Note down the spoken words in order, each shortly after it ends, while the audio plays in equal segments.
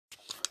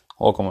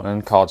Welcome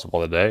in College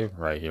Football Today,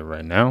 right here,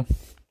 right now.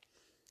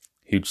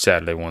 Huge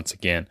Saturday once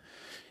again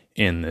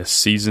in this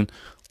season.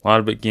 A lot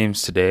of big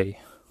games today,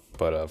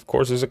 but of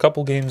course there's a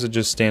couple games that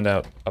just stand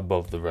out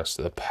above the rest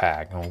of the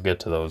pack, and we'll get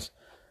to those,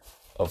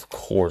 of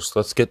course.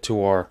 Let's get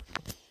to our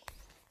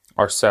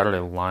Saturday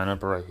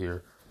lineup right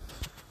here.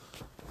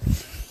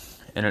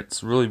 And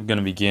it's really going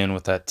to begin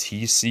with that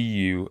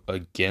TCU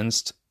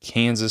against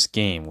Kansas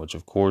game, which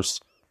of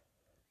course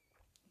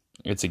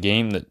it's a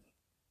game that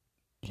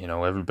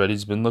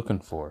everybody's been looking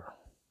for.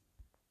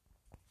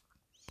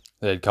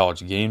 They had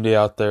College Game Day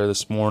out there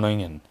this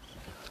morning, and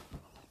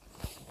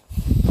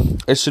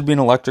it should be an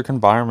electric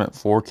environment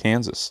for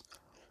Kansas.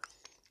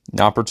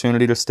 An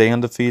opportunity to stay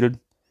undefeated.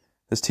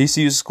 This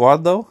TCU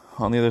squad, though,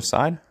 on the other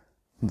side,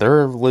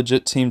 they're a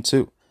legit team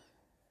too.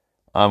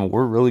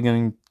 We're really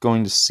going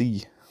to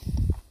see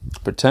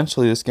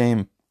potentially this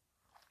game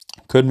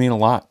could mean a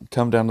lot.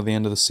 Come down to the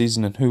end of the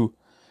season and who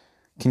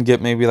can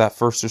get maybe that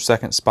first or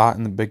second spot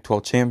in the Big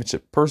 12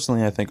 championship.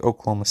 Personally, I think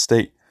Oklahoma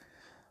State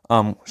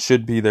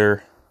should be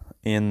there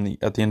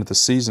at the end of the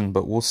season,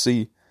 but we'll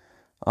see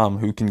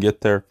who can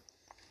get there.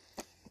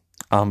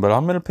 But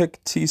I'm going to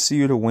pick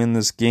TCU to win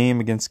this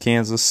game against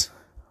Kansas.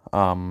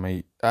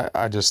 I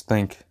just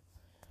think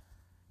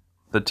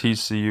that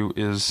TCU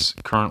is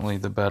currently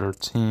the better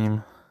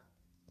team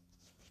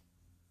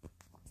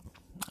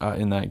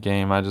in that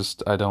game. I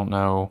don't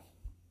know.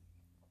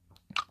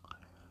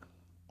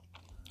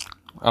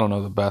 I don't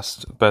know the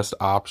best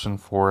option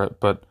for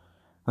it, but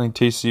I think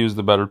TCU is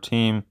the better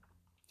team.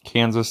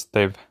 Kansas,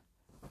 they've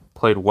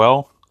played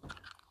well,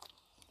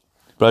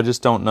 but I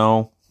just don't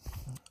know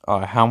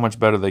how much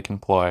better they can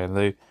play.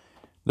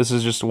 This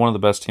is just one of the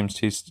best teams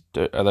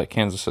that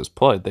Kansas has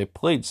played. They've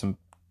played some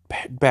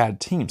bad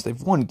teams.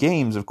 They've won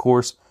games, of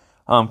course,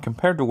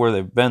 compared to where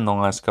they've been the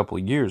last couple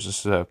of years.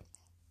 This is a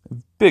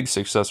big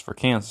success for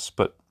Kansas,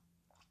 but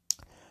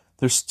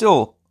they're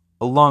still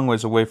a long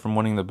ways away from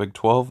winning the Big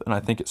 12, and I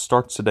think it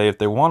starts today. If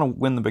they want to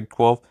win the Big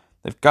 12,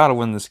 they've got to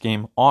win this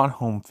game on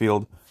home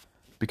field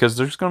because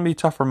there's going to be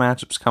tougher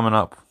matchups coming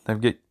up.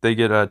 They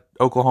get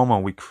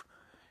Oklahoma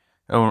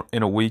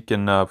in a week,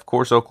 and of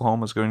course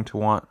Oklahoma is going to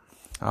want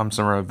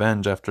some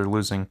revenge after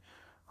losing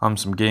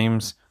some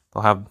games.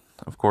 They'll have,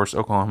 of course,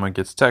 Oklahoma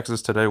gets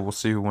Texas today. We'll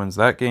see who wins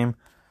that game.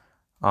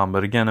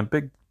 But again, a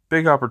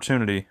big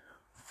opportunity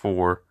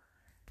for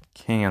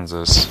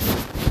Kansas.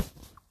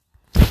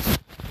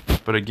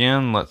 But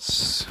again,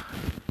 let's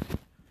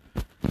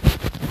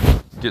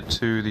get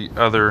to the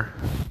other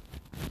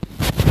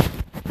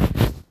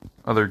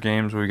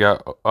games. We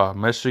got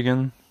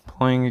Michigan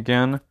playing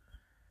again.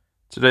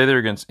 Today they're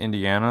against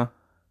Indiana.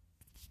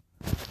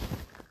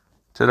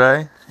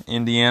 Today,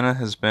 Indiana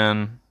has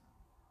been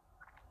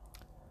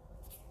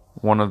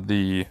one of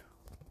the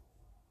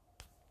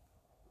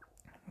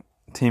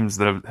teams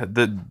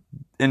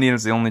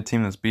Indiana's the only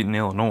team that's beaten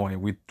Illinois.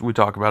 We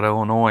talk about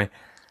Illinois,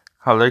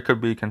 how they could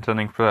be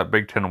contending for that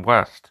Big Ten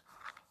West.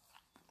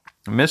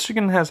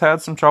 Michigan has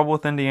had some trouble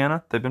with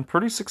Indiana. They've been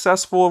pretty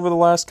successful over the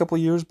last couple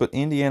of years, but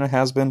Indiana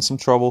has been some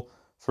trouble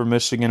for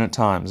Michigan at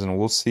times, and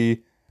we'll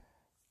see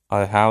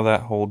how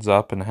that holds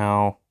up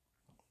and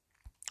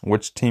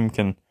which team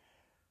can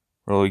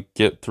really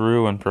get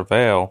through and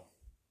prevail.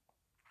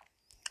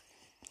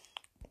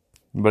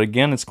 But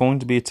again, it's going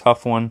to be a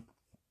tough one.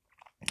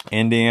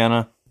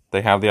 Indiana,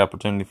 they have the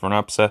opportunity for an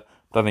upset,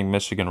 but I think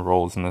Michigan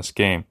rolls in this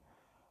game.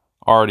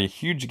 Already a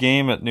huge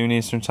game at noon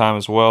Eastern time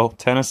as well.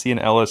 Tennessee and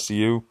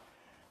LSU.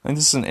 I think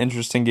this is an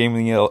interesting game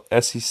in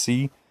the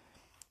SEC.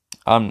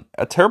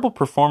 A terrible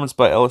performance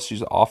by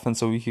LSU's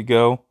offense a week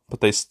ago,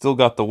 but they still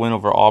got the win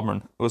over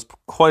Auburn. It was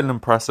quite an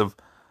impressive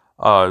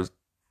turn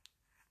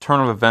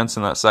of events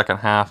in that second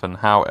half and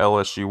how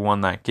LSU won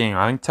that game.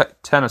 I think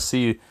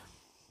Tennessee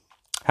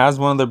has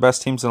one of their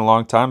best teams in a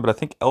long time, but I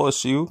think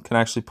LSU can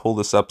actually pull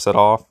this upset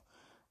off.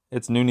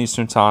 It's noon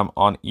Eastern time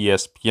on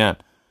ESPN.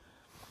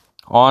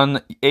 On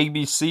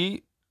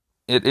ABC,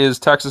 it is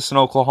Texas and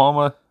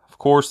Oklahoma. Of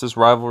course, this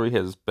rivalry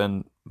has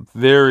been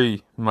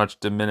very much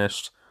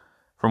diminished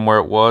from where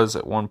it was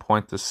at one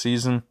point this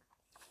season.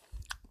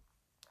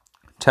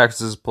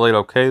 Texas played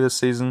okay this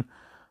season.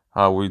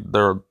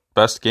 Their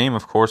best game,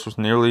 of course, was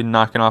nearly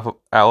knocking off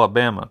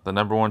Alabama, the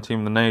number one team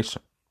in the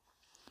nation.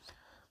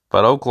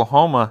 But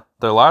Oklahoma,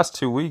 their last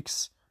 2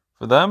 weeks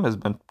for them has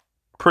been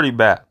pretty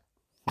bad.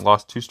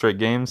 Lost 2 straight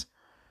games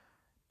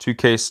to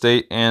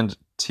K-State and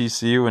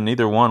TCU, and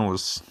neither one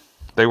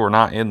they were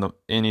not in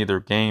either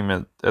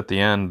game at the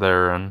end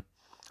there in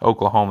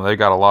Oklahoma. They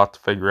got a lot to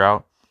figure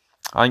out.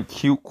 I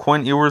think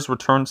Quinn Ewers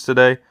returns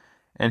today,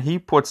 and he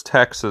puts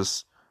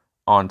Texas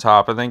on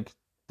top. I think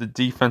the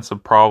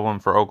defensive problem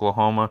for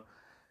Oklahoma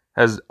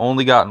has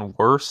only gotten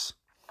worse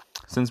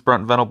since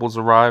Brent Venables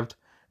arrived,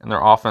 and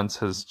their offense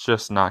has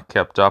just not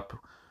kept up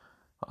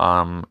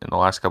in the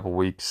last couple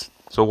weeks.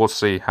 So we'll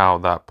see how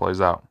that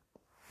plays out.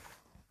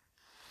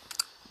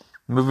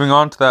 Moving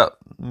on to that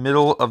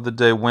middle of the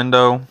day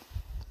window,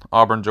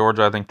 Auburn,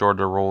 Georgia. I think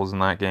Georgia rolls in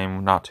that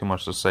game. Not too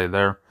much to say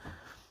there.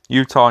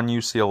 Utah and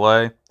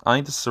UCLA. I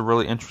think this is a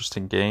really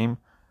interesting game.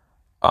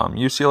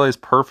 UCLA is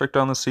perfect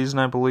on the season,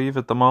 I believe,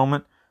 at the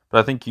moment. But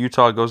I think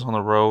Utah goes on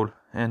the road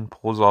and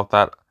pulls off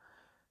that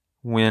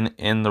win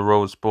in the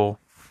Rose Bowl.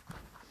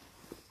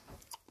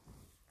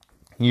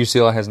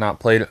 UCLA has not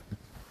played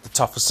the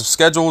toughest of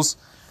schedules.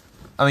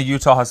 I think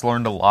Utah has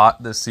learned a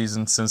lot this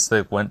season since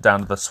they went down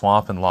to the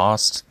swamp and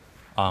lost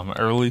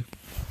early.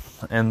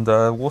 And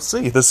we'll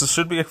see. This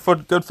should be a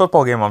good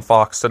football game on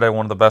Fox today.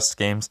 One of the best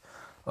games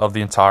of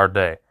the entire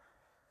day.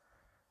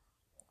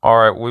 All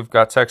right, we've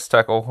got Texas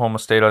Tech, Oklahoma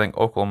State. I think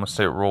Oklahoma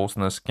State rolls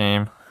in this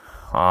game.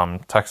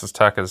 Texas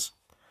Tech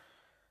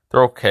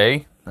they're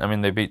okay. I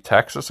mean, they beat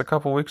Texas a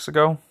couple weeks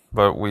ago,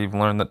 but we've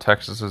learned that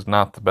Texas is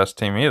not the best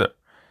team either.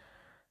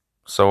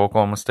 So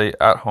Oklahoma State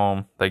at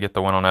home, they get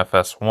the win on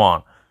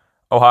FS1.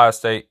 Ohio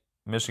State,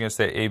 Michigan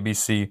State,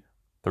 ABC,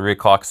 3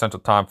 o'clock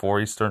Central Time,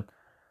 4 Eastern.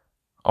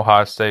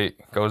 Ohio State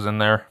goes in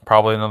there,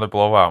 probably another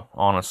blowout,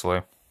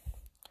 honestly.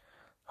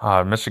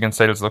 Michigan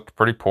State has looked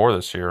pretty poor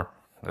this year.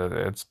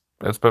 It's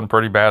been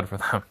pretty bad for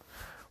them.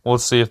 We'll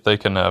see if they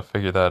can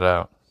figure that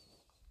out.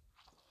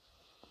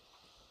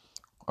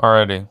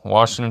 Alrighty,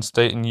 Washington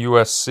State and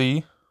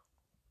USC.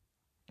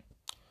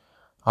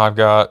 I've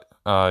got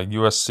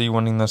USC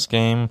winning this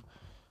game.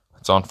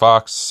 It's on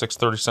Fox,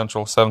 6:30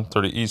 Central,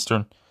 7:30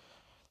 Eastern.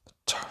 The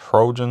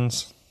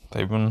Trojans,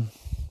 they've been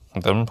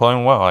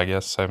playing well, I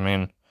guess. I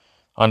mean,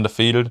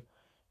 undefeated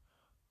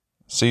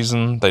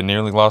season. They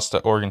nearly lost to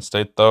Oregon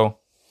State though.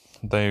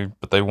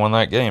 But they won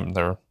that game.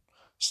 They're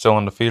still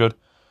undefeated.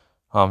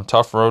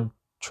 Tough road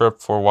trip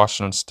for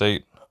Washington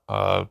State.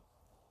 I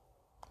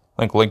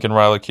think Lincoln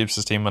Riley keeps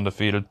his team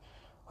undefeated,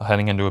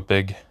 heading into a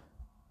big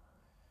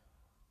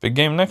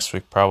game next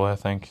week. Probably, I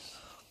think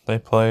they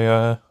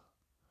play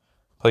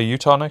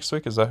Utah next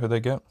week. Is that who they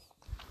get?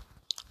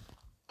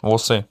 We'll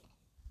see.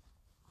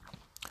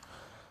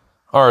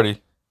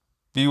 Alrighty,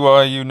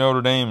 BYU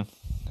Notre Dame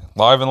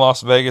live in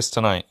Las Vegas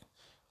tonight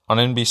on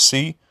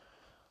NBC.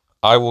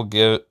 I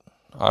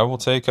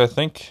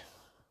think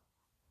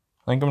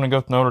I'm going to go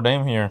with Notre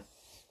Dame here.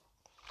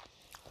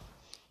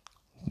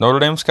 Notre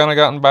Dame's kind of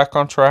gotten back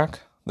on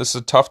track. This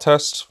is a tough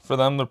test for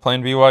them. They're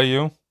playing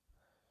BYU.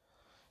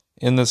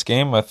 In this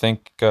game, I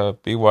think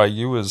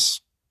BYU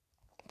has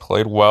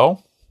played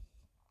well.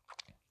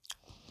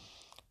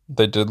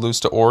 They did lose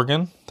to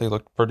Oregon. They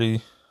looked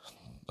pretty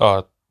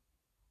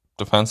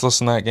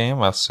defenseless in that game.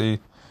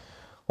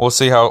 We'll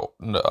see how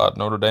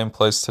Notre Dame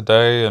plays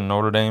today, and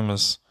Notre Dame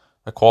is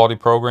a quality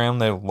program.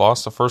 They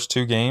lost the first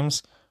 2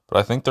 games, but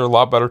I think they're a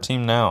lot better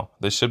team now.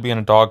 They should be in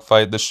a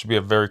dogfight. This should be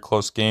a very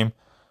close game.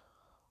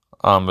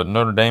 But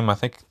Notre Dame, I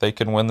think they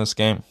can win this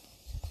game.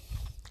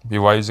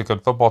 BYU's a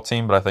good football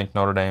team, but I think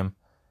Notre Dame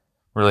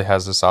really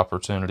has this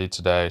opportunity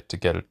today to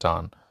get it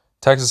done.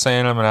 Texas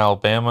A&M and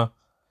Alabama.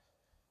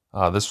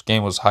 This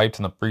game was hyped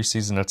in the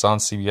preseason. It's on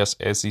CBS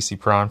SEC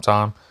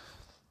primetime.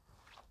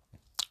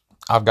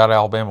 I've got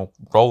Alabama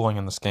rolling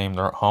in this game.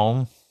 They're at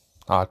home.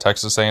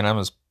 Texas A&M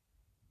has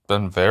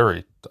been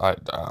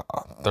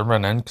they've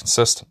been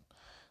inconsistent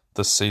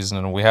this season,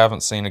 and we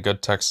haven't seen a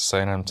good Texas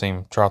A&M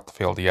team trot the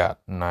field yet.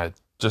 And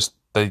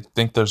they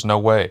think there's no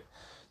way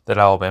that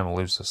Alabama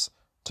loses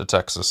to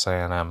Texas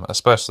A&M,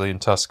 especially in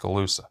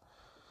Tuscaloosa.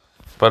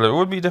 But it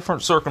would be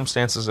different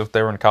circumstances if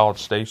they were in College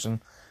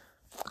Station,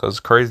 because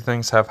crazy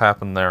things have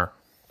happened there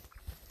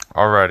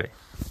already.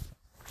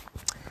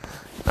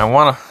 I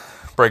want to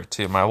break it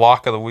to you. My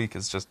lock of the week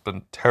has just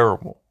been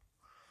terrible.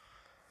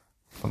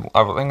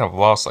 I think I've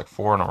lost like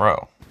 4 in a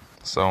row.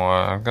 So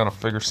I've got to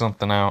figure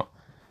something out.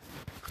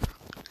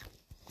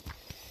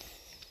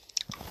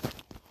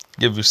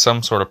 Give you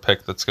some sort of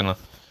pick that's going to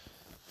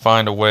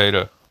find a way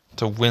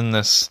to win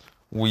this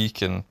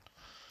week. And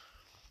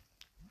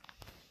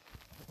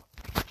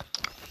I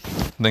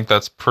think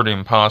that's pretty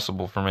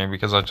impossible for me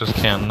because I just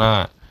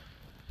cannot,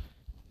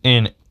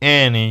 in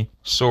any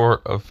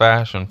sort of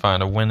fashion,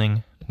 find a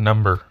winning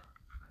number.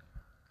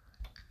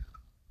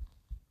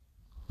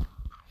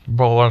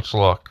 But let's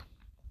look.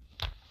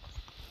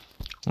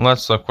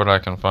 Let's look what I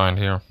can find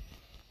here.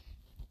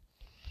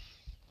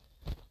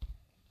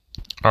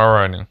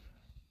 Alrighty.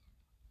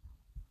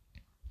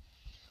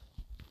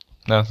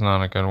 That's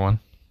not a good one.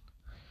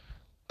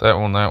 That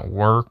will not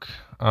work.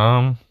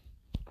 Who's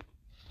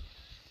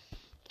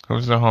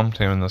the home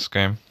team in this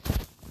game?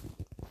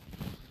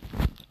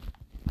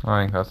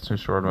 I think that's too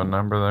short of a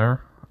number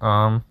there.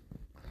 A&M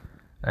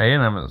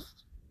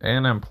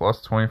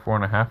plus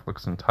 24.5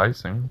 looks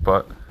enticing,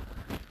 but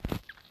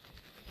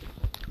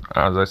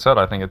as I said,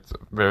 I think it's a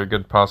very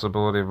good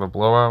possibility of a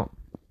blowout.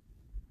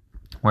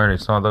 We already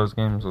saw those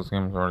games. Those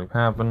games already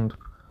happened.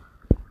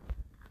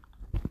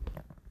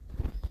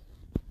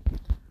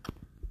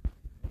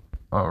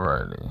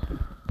 Alrighty.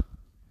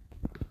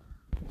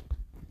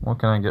 What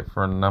can I get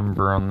for a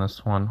number on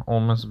this one?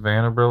 Ole Miss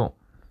Vanderbilt.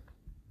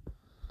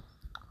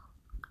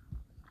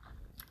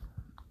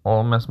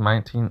 Ole Miss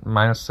minus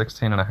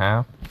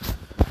 16.5.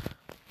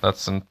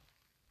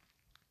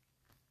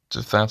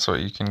 If that's what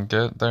you can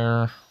get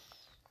there.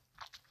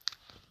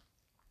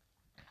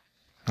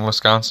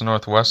 Wisconsin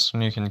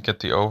Northwestern, you can get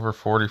the over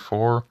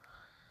 44.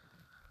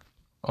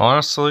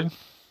 Honestly,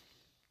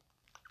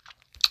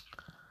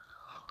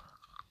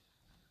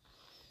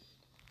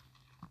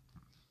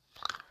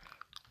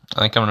 I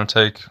think I'm going to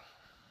take,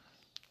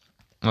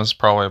 this is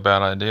probably a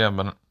bad idea,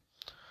 but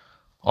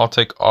I'll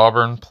take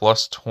Auburn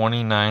plus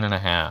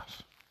 29.5.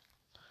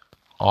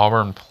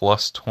 Auburn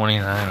plus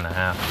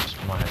 29.5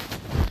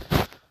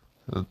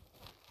 is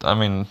I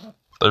mean,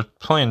 they're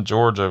playing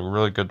Georgia, a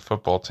really good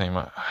football team.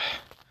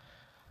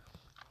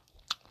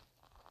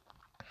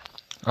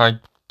 I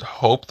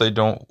hope they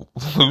don't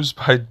lose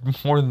by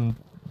more than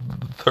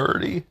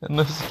 30 in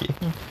this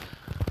game.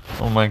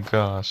 Oh my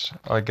gosh.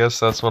 I guess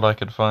that's what I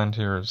could find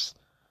here is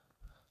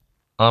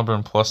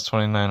Auburn plus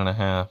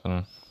 29.5,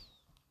 and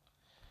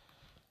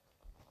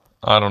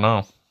I don't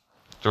know.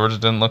 Georgia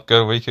didn't look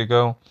good a week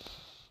ago.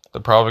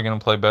 They're probably going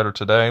to play better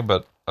today,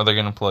 but are they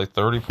going to play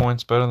 30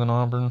 points better than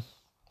Auburn?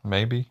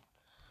 Maybe.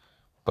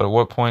 But at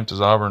what point does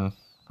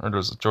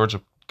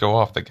Georgia go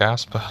off the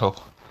gas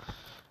pedal?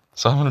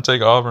 So I'm going to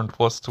take Auburn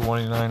plus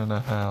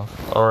 29.5.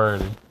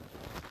 Alrighty.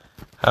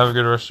 Have a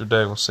good rest of your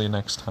day. We'll see you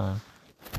next time.